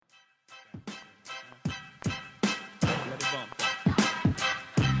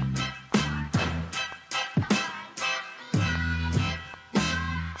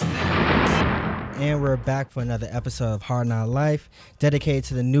And we're back for another episode of Hard Knock Life, dedicated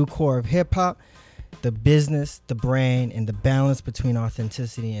to the new core of hip-hop, the business, the brand, and the balance between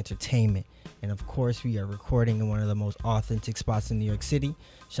authenticity and entertainment. And of course, we are recording in one of the most authentic spots in New York City.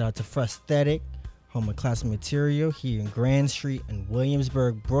 Shout out to Freshthetic, home of classic material, here in Grand Street in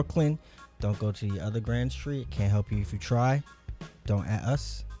Williamsburg, Brooklyn. Don't go to the other Grand Street. Can't help you if you try. Don't at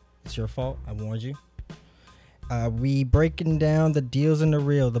us. It's your fault. I warned you. We breaking down the deals and the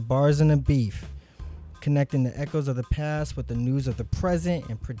real, the bars and the beef, connecting the echoes of the past with the news of the present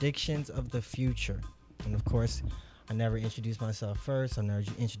and predictions of the future. And of course, I never introduce myself first. I never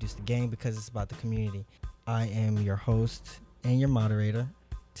introduce the gang because it's about the community. I am your host and your moderator,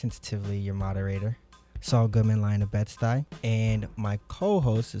 tentatively your moderator, Saul Goodman, Lion of Bed-Stuy. And my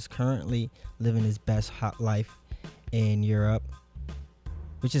co-host is currently living his best hot life in Europe,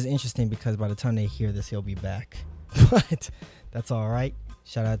 which is interesting because by the time they hear this, he'll be back. But that's all right.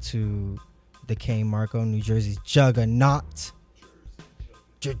 Shout out to the King Marco, New Jersey's juggernaut.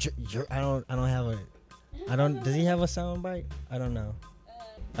 I don't have a. Does he have a sound bite? I don't know.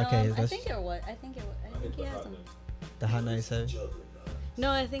 Okay, I think he has some. The Hot 97. No,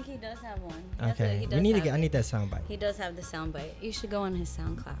 I think he does have one. Okay, I need that sound bite. He does have the sound bite. You should go on his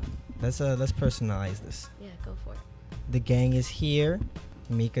SoundCloud. Let's personalize this. Yeah, go for it. The gang is here.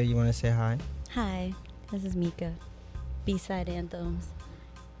 Mika, you want to say hi? Hi, this is Mika. B-side anthems.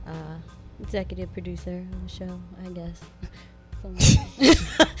 Executive producer of the show, I guess.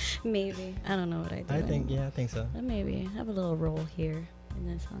 Maybe. I don't know what I do. I think so. Maybe. I have a little role here on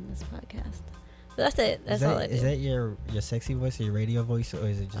this podcast. But that's it. That's all I do. Is that your sexy voice or your radio voice, or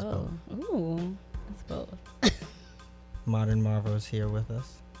is it just both? Ooh, it's both. Modern Marvel's here with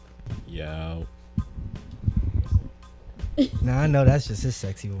us. Yo. Nah, I know that's just his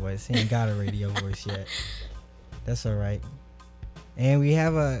sexy voice. He ain't got a radio voice yet. That's all right. And we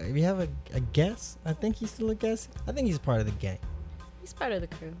have a guest. I think he's still a guest. I think he's part of the gang. He's part of the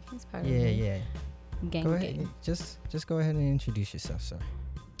crew. He's part of the gang. Go ahead. Just go ahead and introduce yourself, sir.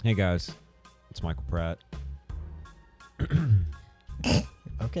 Hey guys, it's Michael Pratt.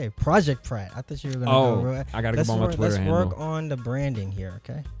 Okay, Project Pratt. I thought you were gonna go. I gotta go on my Twitter handle. Let's work on the branding here,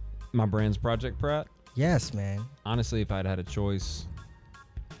 okay? My brand's Project Pratt. Yes, man. Honestly, if I'd had a choice,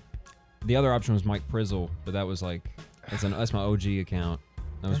 the other option was Mike Prizzle, but that was like that's my OG account.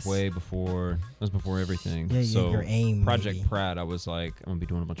 That was way before. That was before everything. Yeah, so your aim. Project maybe. Pratt. I was like, I'm gonna be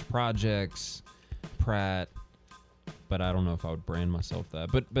doing a bunch of projects, Pratt, but I don't know if I would brand myself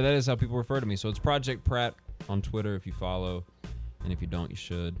that. But that is how people refer to me. So it's Project Pratt on Twitter if you follow, and if you don't, you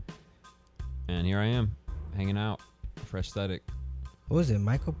should. And here I am, hanging out, Freshthetic. What was it,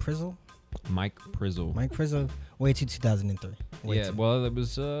 Michael Prizzle? Mike Prizzle. Mike Prizzle. Way to 2003. Well, it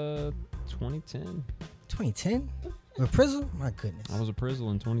was 2010. 2010? With Prizzle? My goodness. I was a Prizzle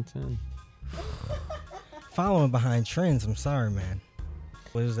in 2010. Following behind trends. I'm sorry, man.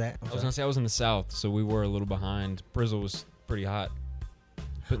 What was that? I was gonna say I was in the South, so we were a little behind. Prizzle was pretty hot.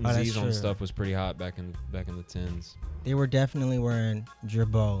 Putting Z's on stuff was pretty hot back in the tens. They were definitely wearing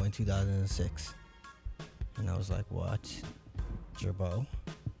Gerbo in 2006, and I was like, "What, Gerbo?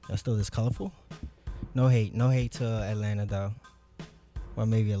 Y'all still this colorful?" No hate to Atlanta though. Well,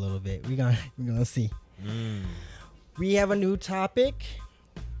 maybe a little bit. We're gonna see. We have a new topic.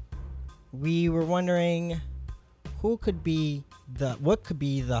 We were wondering what could be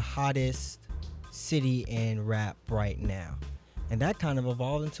the hottest city in rap right now, and that kind of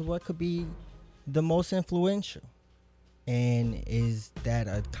evolved into what could be the most influential. And is that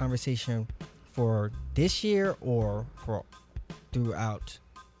a conversation for this year or for throughout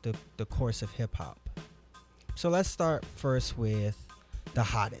the course of hip hop? So let's start first with the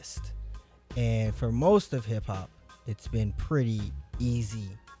hottest. And for most of hip hop, it's been pretty easy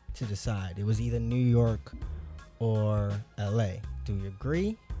to decide. It was either New York or LA. Do you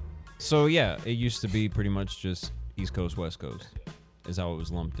agree? So yeah, it used to be pretty much just East Coast, West Coast is how it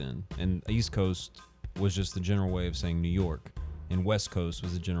was lumped in. And East Coast was just the general way of saying New York, and West Coast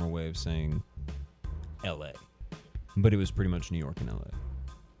was the general way of saying LA. But it was pretty much New York and LA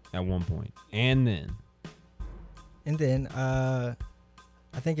at one point. And then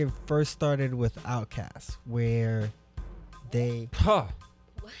I think it first started with Outkast, where they... What?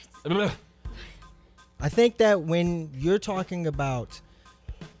 I think that when you're talking about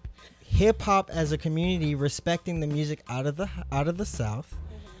hip-hop as a community respecting the music out of the South,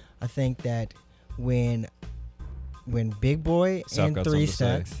 I think that when Big Boy South and 3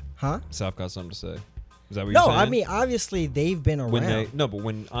 Stacks... Huh? South got something to say. Is that what you're saying? No, I mean, obviously, they've been around. But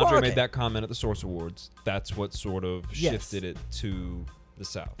when Andre made that comment at the Source Awards, that's what sort of shifted it to the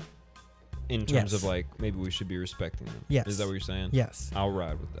South. In terms of, like, maybe we should be respecting them. Yes. Is that what you're saying? Yes. I'll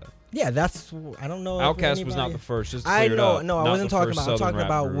ride with that. Yeah, that's I don't know. if Outkast was not anybody- the first. Just to I clear it know. up, No, I not wasn't the talking first about. I'm Southern talking rap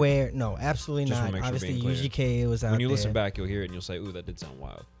about group. where. No, absolutely Just wanna not. make sure Obviously, being clear. UGK was out When you there. listen back, you'll hear it and you'll say, "Ooh, that did sound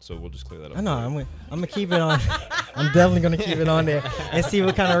wild." So we'll just clear that up. I know. for you. I'm gonna keep it on. I'm definitely gonna keep it on there and see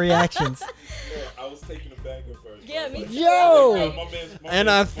what kind of reactions. I was taking it back at first. Yeah, me too. Yo! And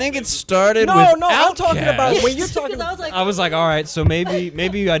I think it started No, with no, I'm talking about Outkast. when you're talking. Because I was like, I was like, all right, so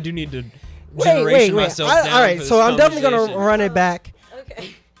maybe I do need to Wait. generation myself down All right, for so this I'm definitely gonna conversation. run it back.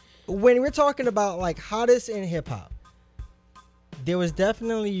 okay. When we're talking about like hottest in hip hop, there was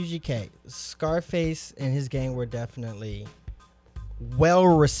definitely UGK. Scarface and his gang were definitely well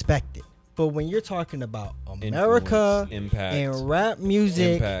respected. But when you're talking about America Influence, impact, and rap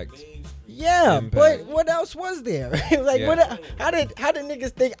music, impact. yeah, Impact. but what else was there? Like, Yeah. how did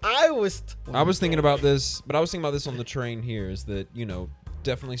niggas think I was? I was thinking about this, but I was thinking about this on the train here. Is that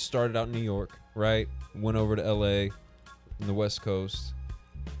definitely started out in New York, right? Went over to LA, in the West Coast,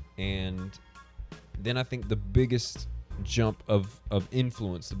 and then I think the biggest jump of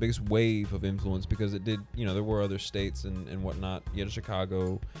influence, the biggest wave of influence, because it did, there were other states and whatnot. You had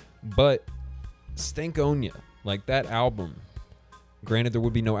Chicago, but Stankonia, like that album. Granted, there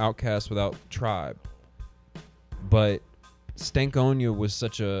would be no Outkast without Tribe, but Stankonia was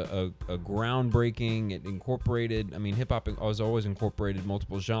such a groundbreaking. It incorporated, hip hop has always incorporated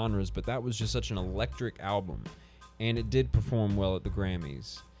multiple genres, but that was just such an electric album, and it did perform well at the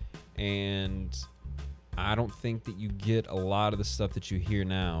Grammys. And I don't think that you get a lot of the stuff that you hear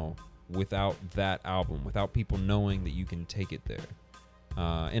now without that album, without people knowing that you can take it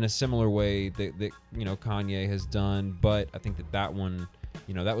there. In a similar way that Kanye has done, but I think that one,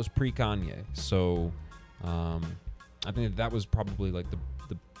 that was pre-Kanye. So I think that was probably like the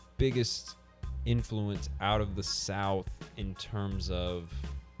biggest influence out of the South in terms of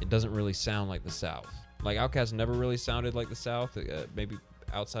it doesn't really sound like the South. Like Outkast never really sounded like the South, maybe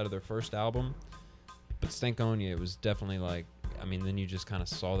outside of their first album. But Stankonia, it was definitely like, then you just kind of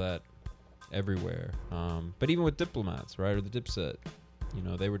saw that everywhere. But even with Diplomats, right, or the Dipset,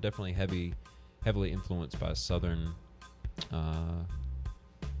 they were definitely heavily influenced by Southern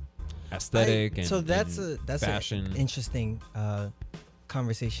aesthetic and so that's and that's fashion. an interesting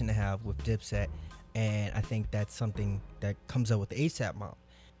conversation to have with Dipset, and I think that's something that comes up with ASAP Mob.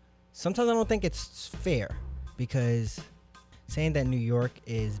 Sometimes I don't think it's fair, because saying that New York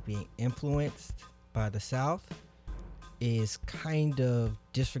is being influenced by the South is kind of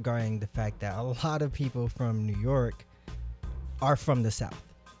disregarding the fact that a lot of people from New York are from the South,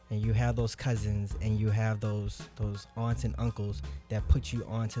 and you have those cousins and you have those aunts and uncles that put you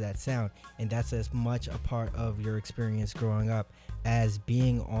onto that sound, and that's as much a part of your experience growing up as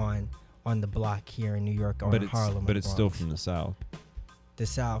being on the block here in New York or in Harlem. But or it's still Bronx. from the South. The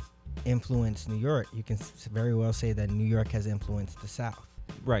South influenced New York. You can very well say that New York has influenced the South.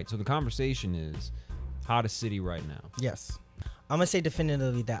 Right. So the conversation is hottest city right now. Yes. I'm going to say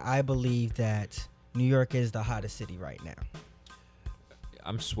definitively that I believe that New York is the hottest city right now.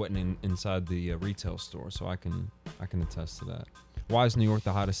 I'm sweating inside the retail store, so I can attest to that. Why is New York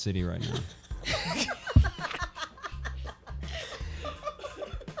the hottest city right now?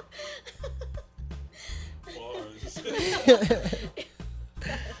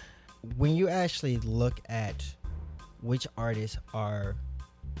 When you actually look at which artists are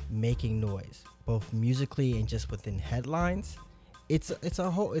making noise, both musically and just within headlines, it's a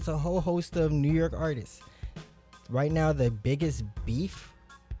whole host of New York artists. Right now, the biggest beef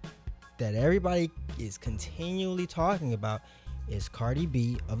that everybody is continually talking about is Cardi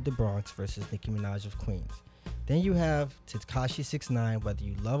B of the Bronx versus Nicki Minaj of Queens. Then you have Tekashi 6ix9ine, whether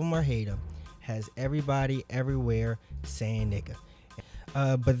you love him or hate him, has everybody everywhere saying nigga.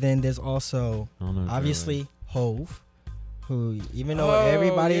 But then there's also obviously Hove, who even though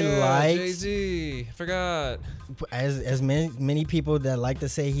everybody likes Jay-Z, I forgot. as many people that like to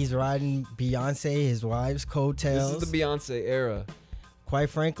say he's riding Beyonce, his wife's coattails. This is the Beyonce era. Quite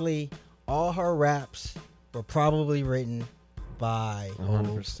frankly, all her raps were probably written by Hove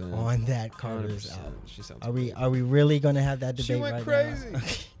 100%. on that Carter's 100%. album. She sounds Are we crazy. really gonna have that debate She went right crazy. now?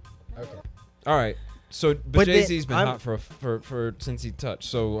 Okay. All right. So, but But Jay-Z's been I'm- hot for since he touched.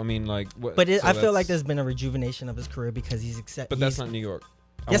 So, what? But so I feel that's- like there's been a rejuvenation of his career because he's accepted. But that's not New York.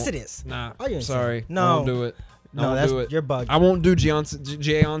 I Yes, won't- it is. Nah. Oh, you're insane. Sorry. No. I won't do it. I No, won't that's do it. you're bugged. I won't do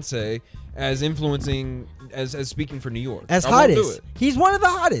Beyonce as influencing as speaking for New York. As I won't do hottest, it. he's one of the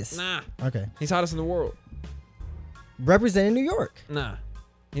hottest. Nah. Okay, He's hottest in the world. representing New York. Nah.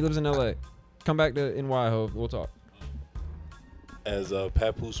 He lives in L.A. Come back to NY, Hov. We'll talk. As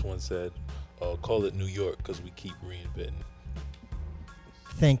Papoose once said, call it New York because we keep reinventing.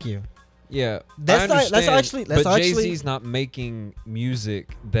 Thank you. Yeah, Let's actually. but Jay-Z's not making music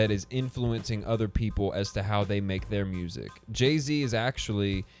that is influencing other people as to how they make their music. Jay-Z is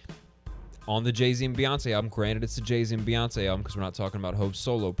actually on the Jay-Z and Beyonce album. Granted, it's the Jay-Z and Beyonce album because we're not talking about Hope's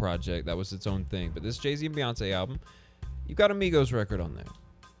solo project. That was its own thing. But this Jay-Z and Beyonce album, you got a Migos record on there.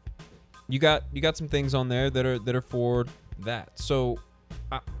 You got some things on there that are for that. So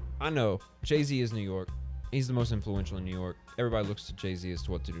I know Jay-Z is New York. He's the most influential in New York. Everybody looks to Jay-Z as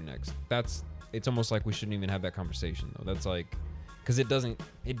to what to do next. It's almost like we shouldn't even have that conversation though. That's like, because it doesn't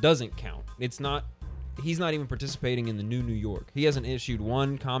count. He's not even participating in the new New York. He hasn't issued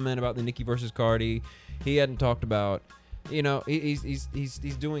one comment about the Nicki versus Cardi. He hadn't talked about,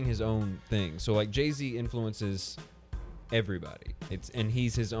 he's doing his own thing. So like Jay-Z influences everybody.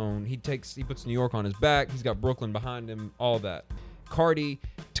 He's his own. He puts New York on his back. He's got Brooklyn behind him. All that. Cardi,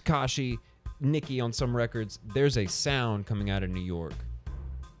 Tekashi, Nicki on some records. There's a sound coming out of New York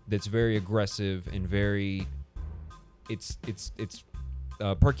that's very aggressive and very. It's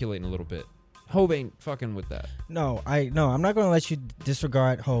percolating a little bit. Hove ain't fucking with that. No, I'm not going to let you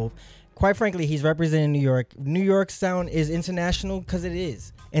disregard Hove. Quite frankly, he's representing New York. New York's sound is international because it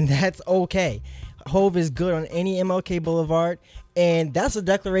is, and that's okay. Hove is good on any MLK Boulevard, and that's a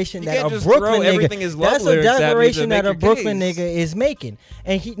declaration that a Brooklyn nigga. That's a declaration that a Brooklyn nigga is making,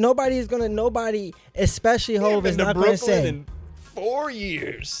 and nobody, especially Hove, is not going to say. In 4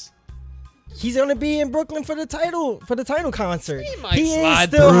 years. He's gonna be in Brooklyn for the title concert. He might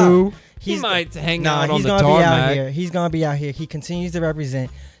slide through. He might hang out on the tarmac. He's gonna be out here. He continues to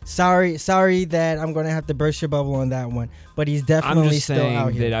represent. Sorry that I'm gonna have to burst your bubble on that one, but he's definitely still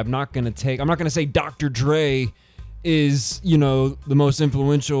out here. That I'm not gonna say Dr. Dre is the most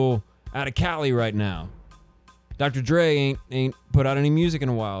influential out of Cali right now. Dr. Dre ain't put out any music in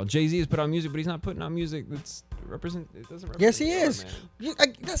a while. Jay-Z has put out music, but he's not putting out music that's it doesn't represent. Yes, he is.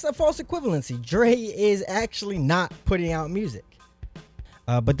 That's a false equivalency. Dre is actually not putting out music.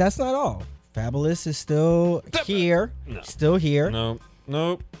 But that's not all. Fabulous is still here. No. Still here.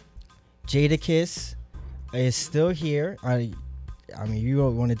 Nope. Jadakiss is still here. I mean, you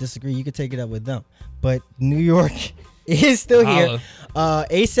don't want to disagree, you could take it up with them. But New York is still here.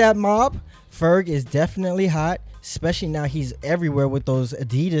 ASAP Mob, Ferg is definitely hot, especially now he's everywhere with those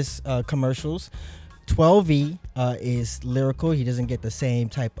Adidas commercials. 12E is lyrical. He doesn't get the same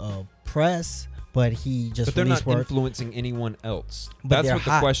type of press, but he just. But they're not influencing anyone else. But that's what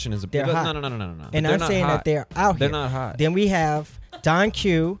hot. The question is. They're hot. No. And I'm saying that they're out here. They're not hot. Then we have Don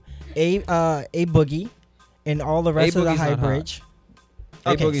Q, a Boogie, and all the rest of the High Bridge.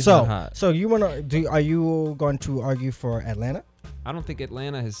 Okay, so you wanna do? Are you going to argue for Atlanta? I don't think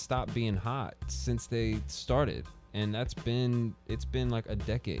Atlanta has stopped being hot since they started, and it's been like a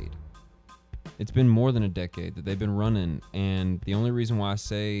decade. It's been more than a decade that they've been running, and the only reason why I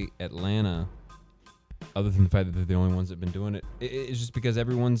say Atlanta, other than the fact that they're the only ones that have been doing it, is just because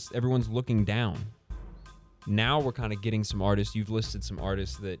everyone's looking down. Now we're kind of getting some artists. You've listed some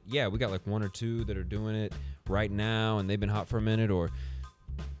artists that, we got like one or two that are doing it right now, and they've been hot for a minute, or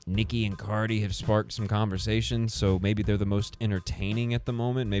Nicki and Cardi have sparked some conversation, so maybe they're the most entertaining at the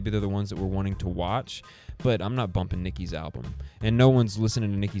moment. Maybe they're the ones that we're wanting to watch. But I'm not bumping Nicki's album, and no one's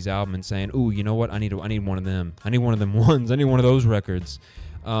listening to Nicki's album and saying, "Ooh, you know what? I need one of them. I need one of them ones. I need one of those records."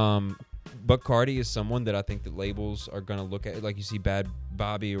 But Cardi is someone that I think that labels are gonna look at, like you see Bad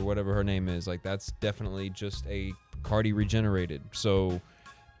Bobby or whatever her name is. Like that's definitely just a Cardi regenerated. So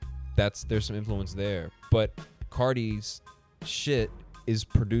there's some influence there. But Cardi's shit is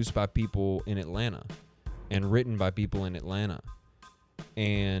produced by people in Atlanta and written by people in Atlanta,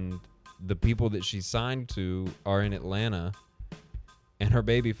 and the people that she's signed to are in Atlanta, and her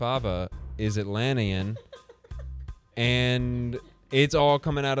baby Fava is Atlantean, and it's all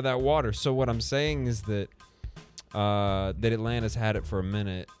coming out of that water. So what I'm saying is that Atlanta's had it for a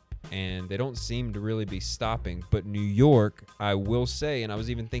minute, and they don't seem to really be stopping. But New York, I will say, and I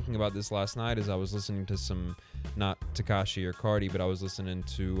was even thinking about this last night as I was listening to some, not Tekashi or Cardi, but I was listening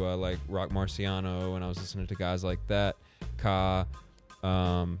to like Rock Marciano, and I was listening to guys like that, Ka,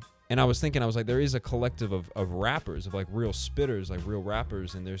 and I was thinking, I was like, there is a collective of rappers, of like real spitters, like real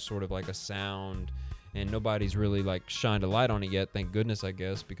rappers, and there's sort of like a sound, and nobody's really like shined a light on it yet, thank goodness, I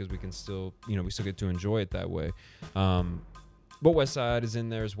guess, because we can still, we still get to enjoy it that way. But Westside is in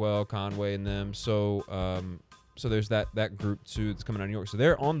there as well, Conway and them, so there's that group too that's coming out of New York. So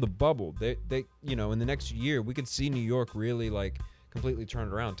they're on the bubble. They in the next year, we could see New York really like completely turn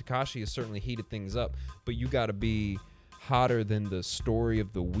it around. Tekashi has certainly heated things up, but you got to be hotter than the story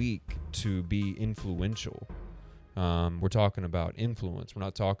of the week to be influential. We're talking about influence. We're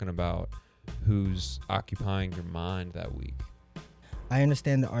not talking about who's occupying your mind that week. I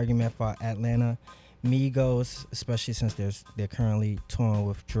understand the argument for Atlanta. Migos, especially since they're currently touring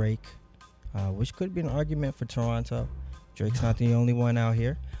with Drake, which could be an argument for Toronto. Drake's not the only one out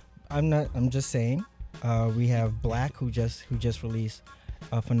here. I'm just saying. We have Black, who just released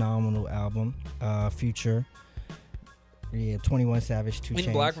a phenomenal album. Future. Yeah, 21 Savage, 2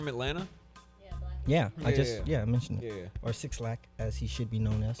 Chainz. Black from Atlanta? Yeah, Yeah. I mentioned it. Yeah. Or Six Lack, as he should be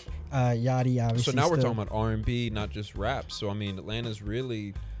known as. Yachty, obviously. So now we're still- talking about R&B, not just rap. So I mean, Atlanta's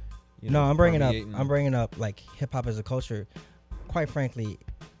really. No, I'm bringing permeating- up like hip hop as a culture. Quite frankly,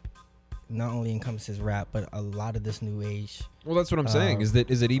 not only encompasses rap, but a lot of this new age. Well, that's what I'm saying. Is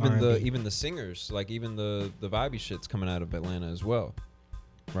it even R&B. the singers, like even the vibey shit's coming out of Atlanta as well,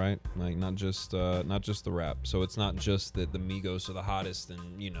 right? Like not just the rap. So it's not just that the Migos are the hottest and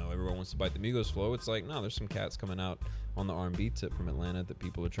everyone wants to bite the Migos flow. It's like no, there's some cats coming out on the R&B tip from Atlanta that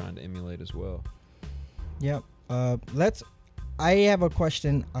people are trying to emulate as well. Yep. I have a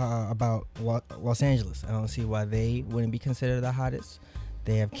question about Los Angeles. I don't see why they wouldn't be considered the hottest.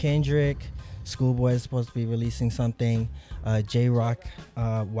 They have Kendrick. Schoolboy is supposed to be releasing something. J-Rock,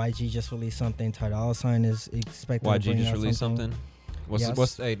 YG just released something. Ty Dolla $ign is expected to YG bring just out released something.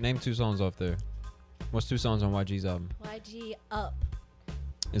 Yes. Hey, name 2 songs off there. What's 2 songs on YG's album? YG Up.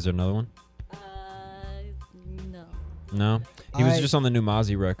 Is there another one? No. No. He was I- just on the new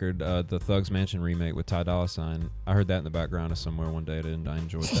Mozzie record, the Thugs Mansion remake with Ty Dolla $ign. I heard that in the background of somewhere one day, and I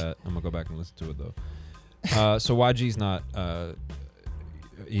enjoyed that. I'm gonna go back and listen to it though. So YG's not.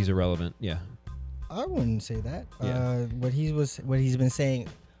 He's irrelevant. Yeah. I wouldn't say that. Yeah. What he's been saying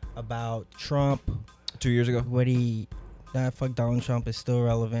about Trump, 2 years ago. fuck Donald Trump is still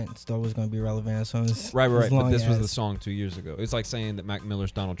relevant. It's always going to be relevant as soon as Right. as But long this was as- the song 2 years ago. It's like saying that Mac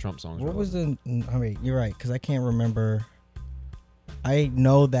Miller's Donald Trump song. What was the? I mean, you're right, because I can't remember. I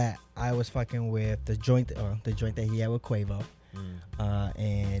know that I was fucking with the joint that he had with Quavo,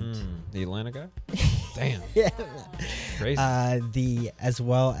 and the Atlanta guy? Damn. yeah, Crazy. as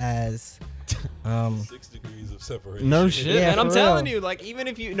well as 6 degrees of separation. No shit, Yeah, man. I'm for telling real. you, like, even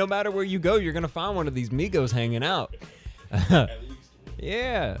if no matter where you go, you're gonna find one of these Migos hanging out. At least.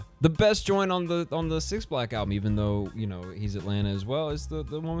 Yeah, the best joint on the Six Black album, even though he's Atlanta as well, is the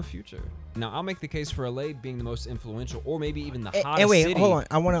one with Future. Now I'll make the case for LA being the most influential, or maybe even the hottest wait, city. hold on.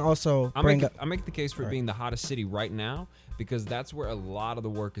 I want to also I bring up. make the case for it Alright. being the hottest city right now because that's where a lot of the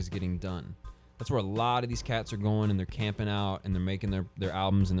work is getting done. That's where a lot of these cats are going and they're camping out and they're making their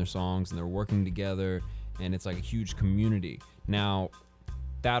albums and their songs and they're working together and it's like a huge community. Now,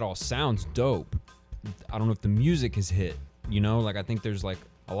 that all sounds dope. I don't know if the music has hit, like I think there's like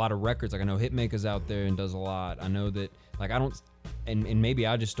a lot of records. Like I know Hitmaker's out there and does a lot. I know that like I don't and maybe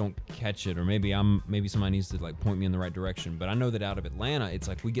I just don't catch it or maybe somebody needs to like point me in the right direction. But I know that out of Atlanta, it's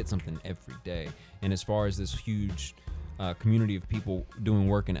like we get something every day. And as far as this huge community of people doing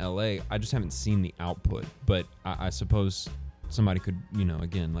work in LA, I just haven't seen the output, but I suppose somebody could,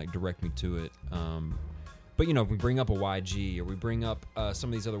 again, like direct me to it. But if we bring up a YG or we bring up some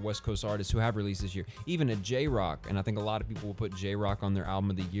of these other West Coast artists who have released this year, even a J-Rock, and I think a lot of people will put J-Rock on their album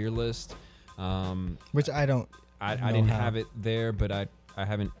of the year list. Which I don't. I know didn't how. have it there, but I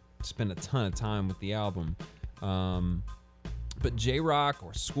haven't spent a ton of time with the album. But J-Rock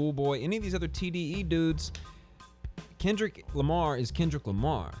or Schoolboy, any of these other TDE dudes, Kendrick Lamar is Kendrick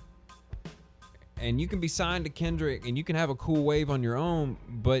Lamar. And you can be signed to Kendrick and you can have a cool wave on your own,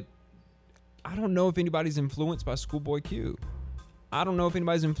 but I don't know if anybody's influenced by Schoolboy Q. I don't know if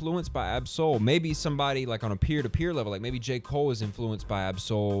anybody's influenced by Ab-Soul. Maybe somebody like on a peer-to-peer level, like maybe J. Cole is influenced by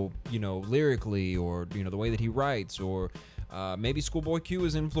Ab-Soul, lyrically or, the way that he writes. Or maybe Schoolboy Q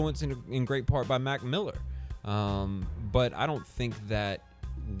is influenced in great part by Mac Miller. But I don't think that,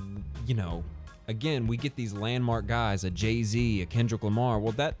 again, we get these landmark guys, a Jay-Z, a Kendrick Lamar.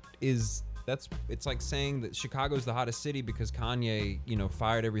 Well, it's like saying that Chicago's the hottest city because Kanye,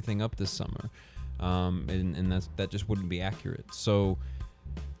 fired everything up this summer. And that just wouldn't be accurate. So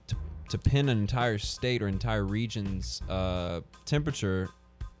to pin an entire state or entire region's temperature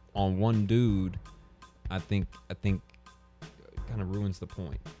on one dude, I think kind of ruins the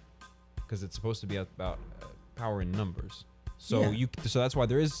point because it's supposed to be about power in numbers. So Yeah. so that's why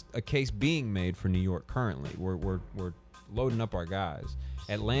there is a case being made for New York currently. We're loading up our guys.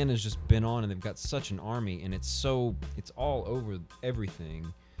 Atlanta's just been on and they've got such an army and it's all over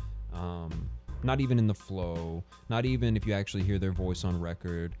everything. Not even in the flow, not even if you actually hear their voice on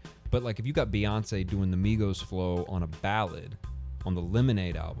record. But like if you got Beyonce doing the Migos flow on a ballad on the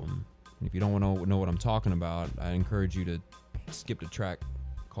Lemonade album, and if you don't want to know what I'm talking about, I encourage you to skip the track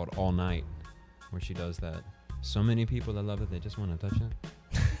called All Night where she does that. So many people that love it, they just want to touch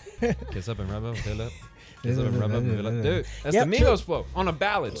it. Kiss up and rub up, fill up. 'Cause let 'em rub up and be like, dude, that's Yep, the true. Migos flow on a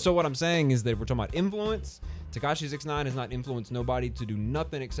ballad. So what I'm saying is that if we're talking about influence, Tekashi 6ix9ine has not influenced nobody to do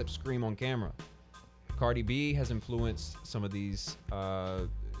nothing except scream on camera. Cardi B has influenced some of these,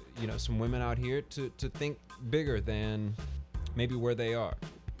 some women out here to think bigger than maybe where they are.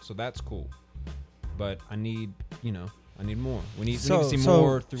 So that's cool. But I need more. We need to see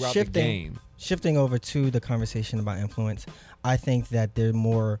more throughout the game. Shifting over to the conversation about influence, I think that there are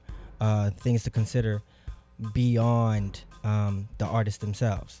more things to consider beyond the artists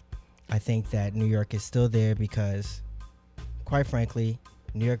themselves. I think that New York is still there because, quite frankly,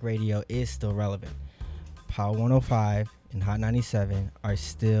 New York radio is still relevant. Power 105 and Hot 97 are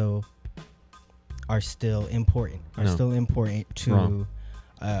still important. Still important to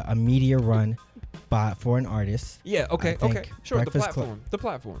a media run for an artist. Yeah, okay. Sure, Breakfast the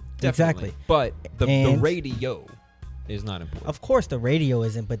platform. Definitely. Exactly. But the radio is not important. Of course, the radio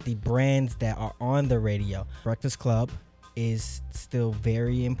isn't, but the brands that are on the radio. Breakfast Club is still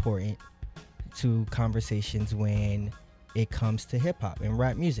very important to conversations when it comes to hip hop and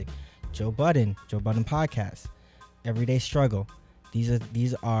rap music. Joe Budden Podcast, Everyday Struggle.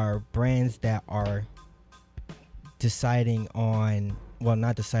 These are brands that are deciding on, well,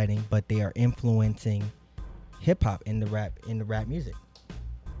 not deciding, but they are influencing hip hop in the rap music.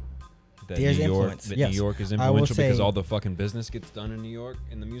 That There's New York, influence, that yes. New York is I will influential because say- all the fucking business gets done in New York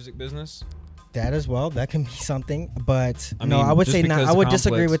in the music business. That as well, that can be something, but I no, mean, I would just say not. because I would Complex-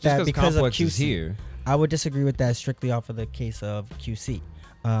 disagree with just that because of Complex is QC. here. I would disagree with that strictly off of the case of QC.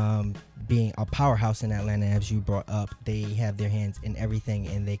 Being a powerhouse in Atlanta, as you brought up, they have their hands in everything,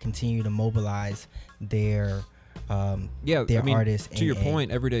 and they continue to mobilize their artists. To your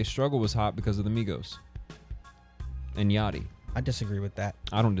point, Everyday Struggle was hot because of the Migos and Yachty. I disagree with that.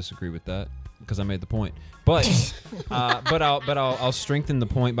 I don't disagree with that because I made the point. But I'll strengthen the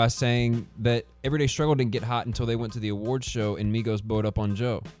point by saying that Everyday Struggle didn't get hot until they went to the awards show and Migos bowed up on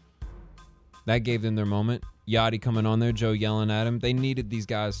Joe. That gave them their moment. Yachty coming on there, Joe yelling at him. They needed these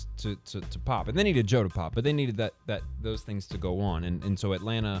guys to pop, and they needed Joe to pop, but they needed those things to go on. And so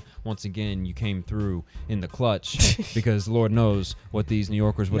Atlanta, once again, you came through in the clutch because Lord knows what these New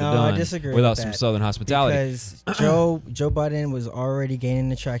Yorkers would have No, I done disagree without with some that. Southern hospitality. Because Joe Budden was already gaining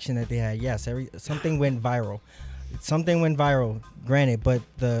the traction that they had. Yes, something went viral. Granted, but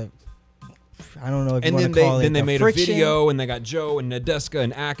I don't know if you And want then to call it they the made friction. a video, and they got Joe and Nadeska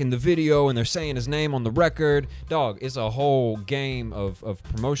and Ak in the video, and they're saying his name on the record. Dog, it's a whole game of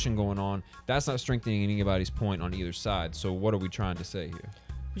promotion going on. That's not strengthening anybody's point on either side. So what are we trying to say here?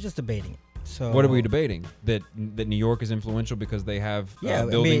 We're just debating it. So What are we debating? That New York is influential because they have Yeah,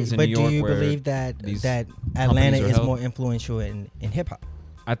 buildings but in New York do you where believe that these Atlanta companies are is held? more influential in hip hop?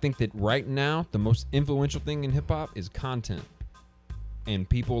 I think that right now the most influential thing in hip hop is content, and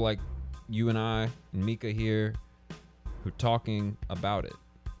people like you and I and Mika here who are talking about it,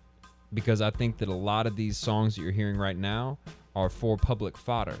 because I think that a lot of these songs that you're hearing right now are for public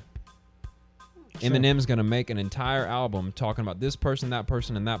fodder. Sure. Eminem's gonna make an entire album talking about this person, that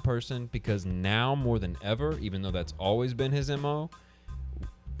person, and that person, because now more than ever, even though that's always been his MO,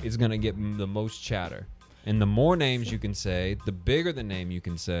 it's gonna get the most chatter. And the more names you can say, the bigger the name you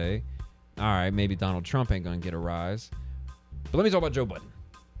can say. All right, maybe Donald Trump ain't gonna get a rise, but let me talk about Joe Budden.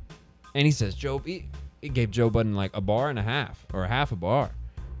 And he says he gave Joe Budden like a bar and a half, or half a bar,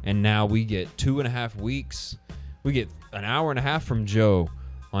 and now we get 2.5 weeks. We get an hour and a half from Joe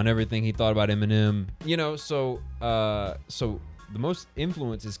on everything he thought about Eminem. So the most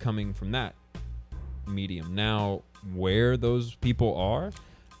influence is coming from that medium. Now, where those people are,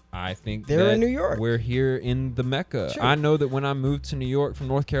 I think They're that in New York. We're here in the Mecca. Sure. I know that when I moved to New York from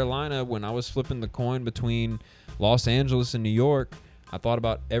North Carolina, when I was flipping the coin between Los Angeles and New York, I thought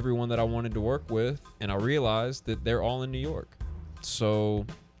about everyone that I wanted to work with, and I realized that they're all in New York. So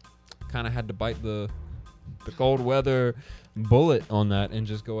kind of had to bite the cold weather bullet on that and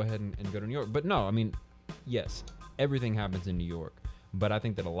just go ahead and go to New York. But no, I mean, yes, everything happens in New York. But I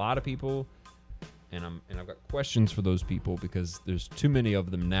think that a lot of people, and I've got questions for those people because there's too many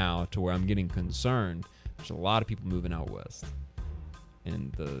of them now to where I'm getting concerned. There's a lot of people moving out west.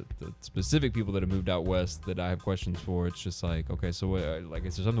 And the specific people that have moved out west that I have questions for, it's just like, okay, so what,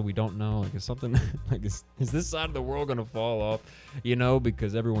 is there something we don't know? Like, is something like is this side of the world gonna fall off?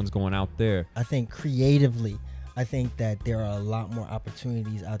 Because everyone's going out there. I think creatively, I think that there are a lot more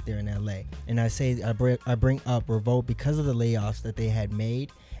opportunities out there in LA. And I bring up Revolt because of the layoffs that they had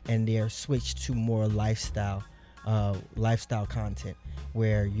made, and they're switched to more lifestyle content,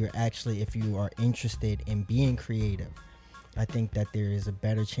 where you're actually, if you are interested in being creative, I think that there is a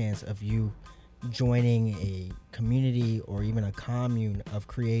better chance of you joining a community or even a commune of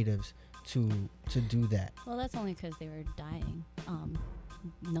creatives to do that. Well, that's only because they were dying,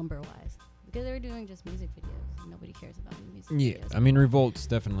 number-wise. Because they were doing just music videos. Nobody cares about music videos. I mean, Revolt's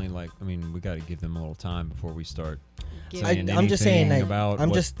definitely we got to give them a little time before we start saying I'm just saying anything that about I'm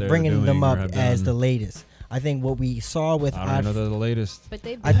what just they're bringing them doing or up have as the done. latest. I think what we saw with I don't know they're the latest. But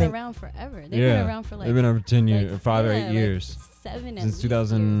they've I been think- around forever. They've been around for they've been over 10 years, 5 or 8 like years. 7 at Since least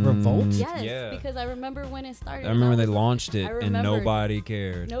 2000. years. Revolt? Yes, Yeah. because I remember when it started. I remember and they was- launched it I and remember nobody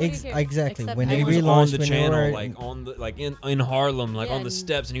cared. nobody cared, exactly. except When And they he was relaunched, on the when they channel, were- in Harlem, like Yeah, on the and-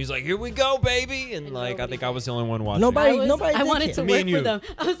 steps, and he was like, "Here we go, baby!" And And like, I nobody think I was the cared. only one watching. Nobody- I did wanted care. to Me work and for you. them.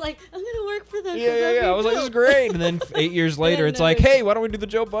 I was like, I'm gonna work for them. 'cause Yeah. that'd be I was like, "This is dope. great." And then 8 years later, it's like, no. "Hey, why don't we do the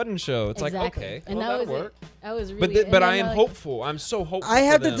Joe Budden show?" It's Exactly. like, okay, and well, that that'll was work. it. I was really. But and but then I am like- hopeful. I'm so hopeful. I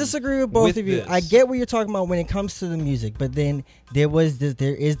have for to them disagree with both with of you. this. I get what you're talking about when it comes to the music, but then there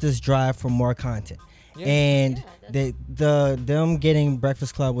is this drive for more content, Yeah. and Yeah, them getting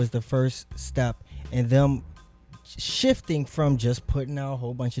Breakfast Club was the first step, and them shifting from just putting out a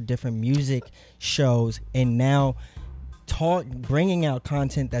whole bunch of different music shows and now bringing out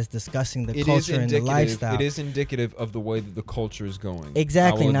content that's discussing the It is culture and the indicative. lifestyle. It is indicative of the way that the culture is going.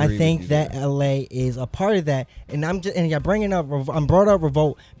 Exactly, will and I agree with think you that there. LA is a part of that. And I'm brought up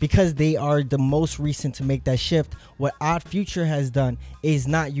Revolt because they are the most recent to make that shift. What Odd Future has done is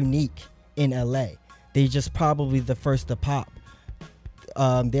not unique in LA. They just probably the first to pop.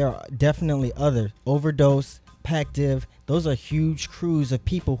 There are definitely other Overdose, Pac Div. Those are huge crews of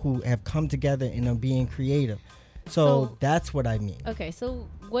people who have come together and are being creative. So that's what I mean. Okay, so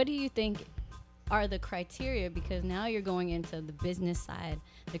what do you think are the criteria? Because now you're going into the business side,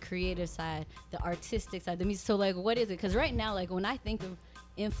 the creative side, the artistic side, the music. So like, what is it? Because right now, like when I think of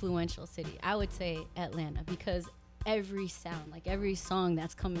influential city, I would say Atlanta, because every sound, like every song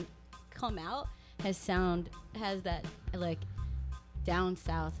that's come out has that like down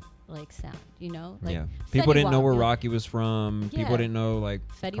south like sound, you know? Like Yeah, people Fetty didn't know Wap, where you know? Rocky was from. Yeah. People didn't know like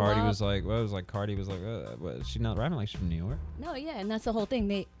Fetty Cardi Wap. was like. Well, it was like Cardi was like, what, she's not rapping like she's from New York. No, yeah, and that's the whole thing.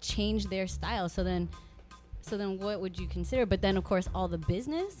 They changed their style. So then what would you consider? But then of course all the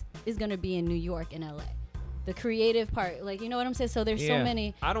business is gonna be in New York and LA. The creative part, like, you know what I'm saying? So there's so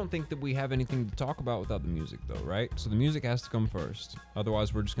many. I don't think that we have anything to talk about without the music, though, right? So the music has to come first.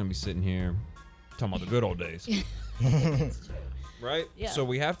 Otherwise, we're just gonna be sitting here talking about the good old days, right? Yeah. So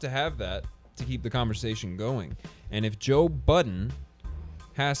we have to have that to keep the conversation going. And if Joe Budden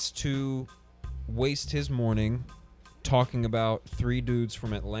has to waste his morning talking about 3 dudes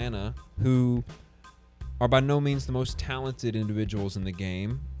from Atlanta who are by no means the most talented individuals in the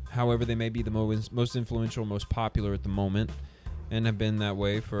game, however, they may be the most influential, most popular at the moment, and have been that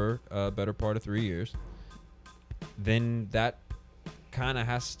way for a better part of 3 years, then that kind of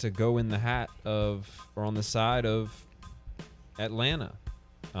has to go in the hat of, or on the side of Atlanta.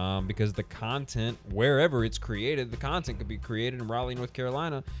 Because the content, wherever it's created, the content could be created in Raleigh, North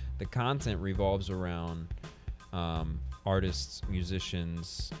Carolina. The content revolves around artists,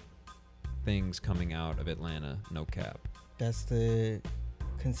 musicians, things coming out of Atlanta, no cap. That's the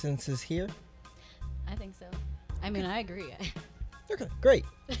consensus here. I think so. I mean, I agree. Okay, great.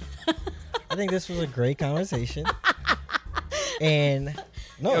 I think this was a great conversation. And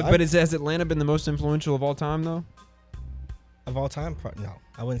no, But has Atlanta been the most influential of all time, though? of all time, no,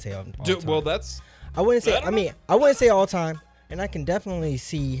 I wouldn't say all time. Well, that's I wouldn't say. I don't I mean, I wouldn't say all time, and I can definitely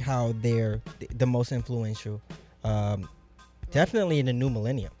see how they're the most influential. Definitely in the new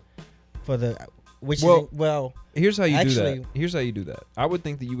millennium, Here's how you do Actually- that. Here's how you do that. I would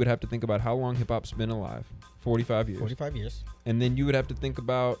think that you would have to think about how long hip hop's been alive, 45 years, 45 years. and then you would have to think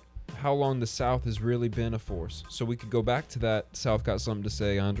about how long the South has really been a force. So we could go back to that South Got Something to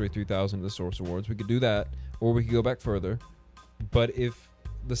Say, Andre 3000 at the Source Awards. We could do that, or we could go back further. But if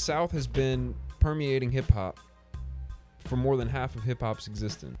the South has been permeating hip hop for more than half of hip hop's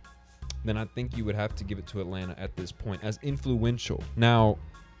existence, then I think you would have to give it to Atlanta at this point as influential. Now,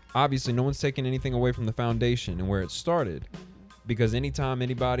 obviously, no one's taking anything away from the foundation and where it started, because anytime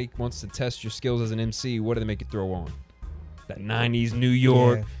anybody wants to test your skills as an MC, what do they make you throw on? That 90s New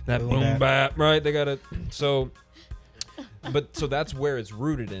York, Yeah, that boom bap, right? They gotta so that's where it's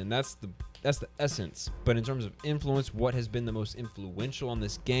rooted in. That's the essence. But in terms of influence, what has been the most influential on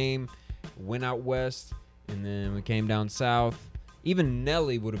this game? Went out west, and then we came down south. Even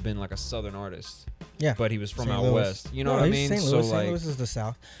Nelly would have been like a southern artist. Yeah, But he was from St. out Louis. west. You know No, what I he's mean? St. So Louis. St. like, Louis is the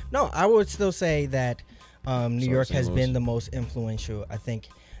South. No, I would still say that New Sorry, York St. has Louis. been the most influential. I think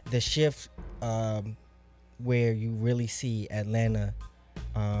the shift where you really see Atlanta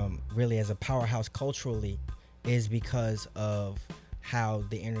really as a powerhouse culturally is because of how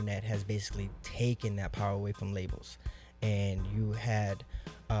the internet has basically taken that power away from labels. And you had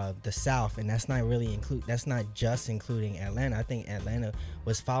the South, and that's not just including Atlanta. I think Atlanta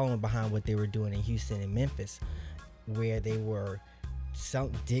was following behind what they were doing in Houston and Memphis, where they were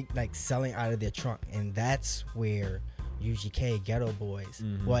selling out of their trunk, and that's where UGK, Ghetto Boys,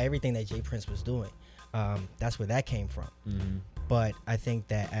 well, everything that Jay Prince was doing, that's where that came from. But I think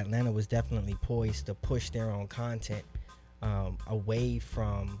that Atlanta was definitely poised to push their own content away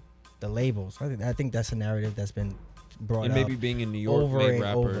from the labels. I think that's a narrative that's been brought And up. maybe being in New York over made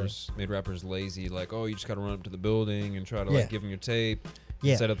and rappers lazy. Like, oh, you just got to run up to the building and try to like give them your tape.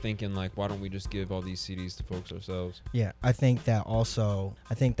 Yeah. Instead of thinking like, why don't we just give all these CDs to folks ourselves? Yeah, I think that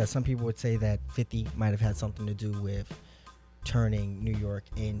some people would say that 50 might have had something to do with turning New York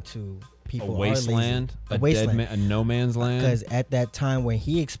into people A wasteland, a wasteland, a no man's land. Because at that time when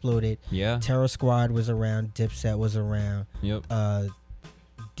he exploded, Terror Squad was around, Dipset was around,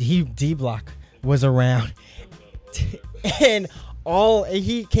 D Block was around, and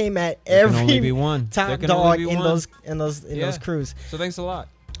he came at every only be one. top dog in those crews. So thanks a lot.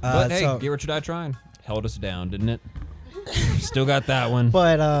 But hey, Get Rich or Die Trying held us down, didn't it? Still got that one.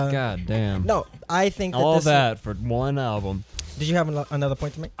 But God damn. No, I think all that for one album. Did you have another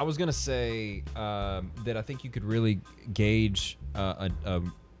point to make? I was gonna say that I think you could really gauge a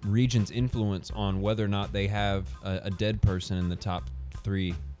region's influence on whether or not they have a dead person in the top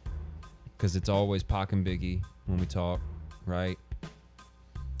 3, because it's always Pac and Biggie when we talk, right?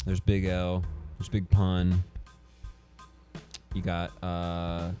 There's Big L, there's Big Pun. You got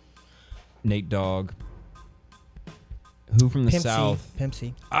Nate Dogg. Who from the South? Pimp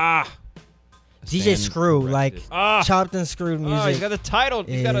C. Stand DJ Screw, corrected. chopped and screwed music. He's got the title.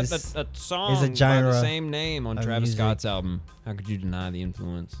 He's got a song is a by genre the same name on Travis music. Scott's album. How could you deny the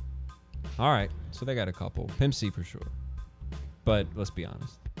influence? All right, so they got a couple. Pimp C for sure. But let's be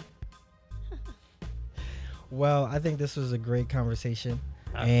honest. Well, I think this was a great conversation,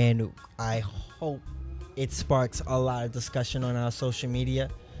 and I hope it sparks a lot of discussion on our social media.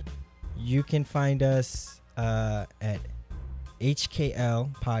 You can find us at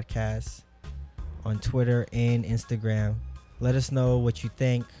HKL Podcast on Twitter and Instagram. Let us know what you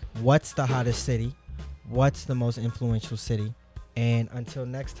think. What's the hottest city? What's the most influential city? And until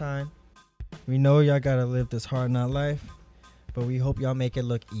next time, we know y'all gotta live this hard knock life, but we hope y'all make it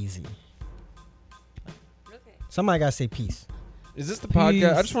look easy. Somebody gotta say peace. Is this the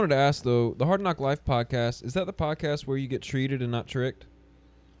podcast? I just wanted to ask though, the Hard Knock Life podcast, is that the podcast where you get treated and not tricked?